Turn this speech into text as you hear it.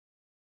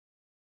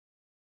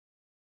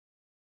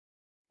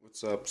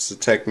What's up, it's the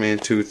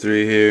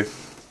TechMan23 here,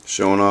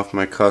 showing off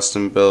my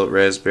custom built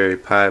Raspberry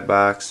Pi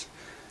box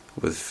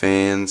with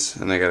fans,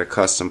 and I got a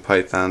custom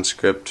Python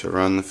script to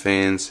run the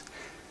fans.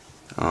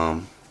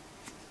 I'll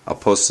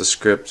post the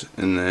script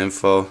in the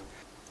info.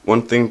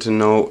 One thing to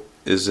note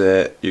is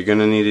that you're going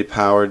to need a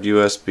powered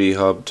USB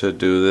hub to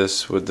do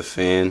this with the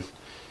fan,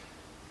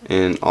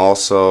 and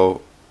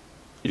also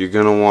you're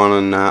going to want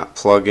to not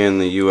plug in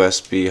the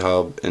USB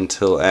hub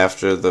until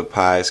after the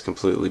Pi is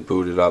completely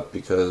booted up,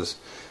 because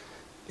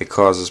it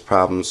causes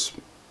problems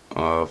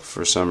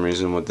for some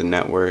reason with the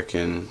network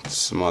and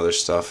some other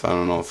stuff. I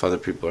don't know if other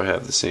people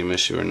have the same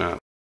issue or not.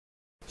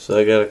 So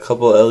I got a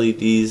couple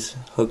LEDs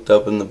hooked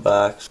up in the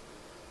box,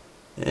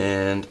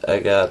 and I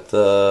got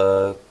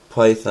the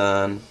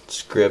Python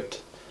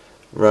script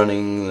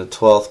running the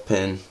 12th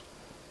pin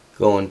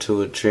going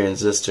to a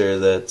transistor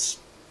that's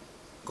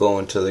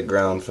going to the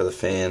ground for the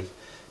fan,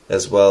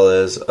 as well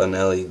as an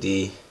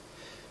LED.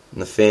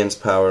 And the fan's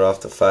powered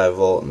off the 5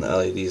 volt and the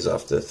LED's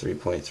off the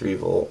 3.3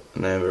 volt,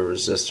 and I have a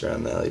resistor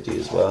on the LED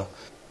as well.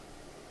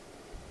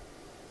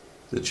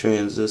 The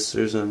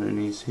transistor's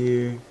underneath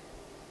here.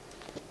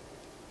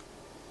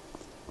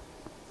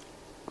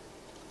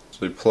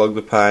 So you plug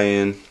the Pi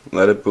in,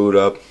 let it boot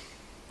up,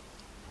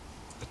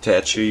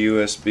 attach your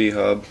USB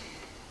hub.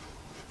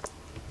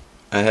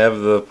 I have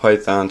the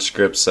Python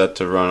script set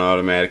to run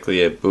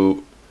automatically at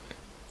boot.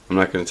 I'm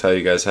not going to tell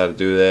you guys how to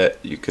do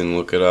that. You can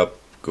look it up,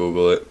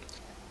 Google it.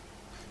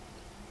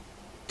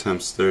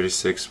 Temp's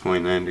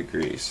 36.9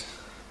 degrees.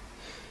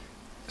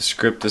 The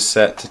script is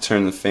set to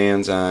turn the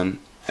fans on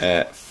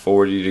at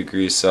 40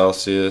 degrees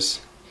Celsius.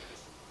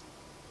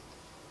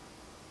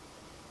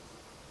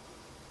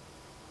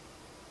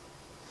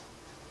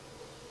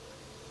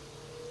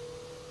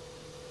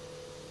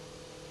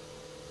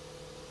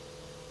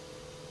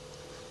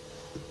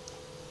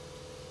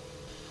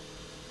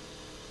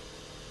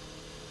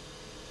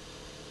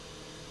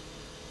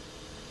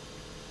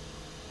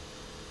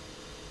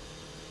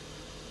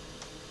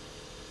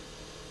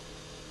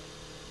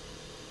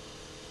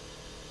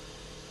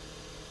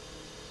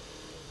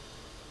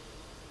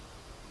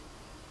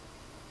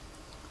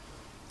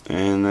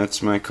 And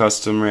that's my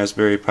custom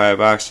Raspberry Pi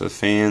box with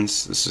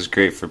fans. This is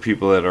great for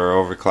people that are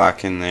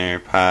overclocking their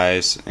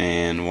Pis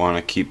and want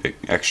to keep it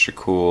extra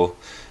cool,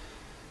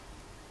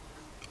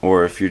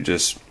 or if you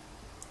just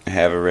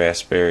have a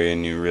Raspberry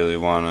and you really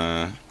want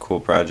a cool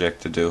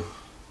project to do,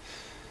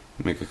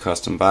 make a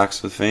custom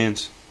box with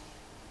fans.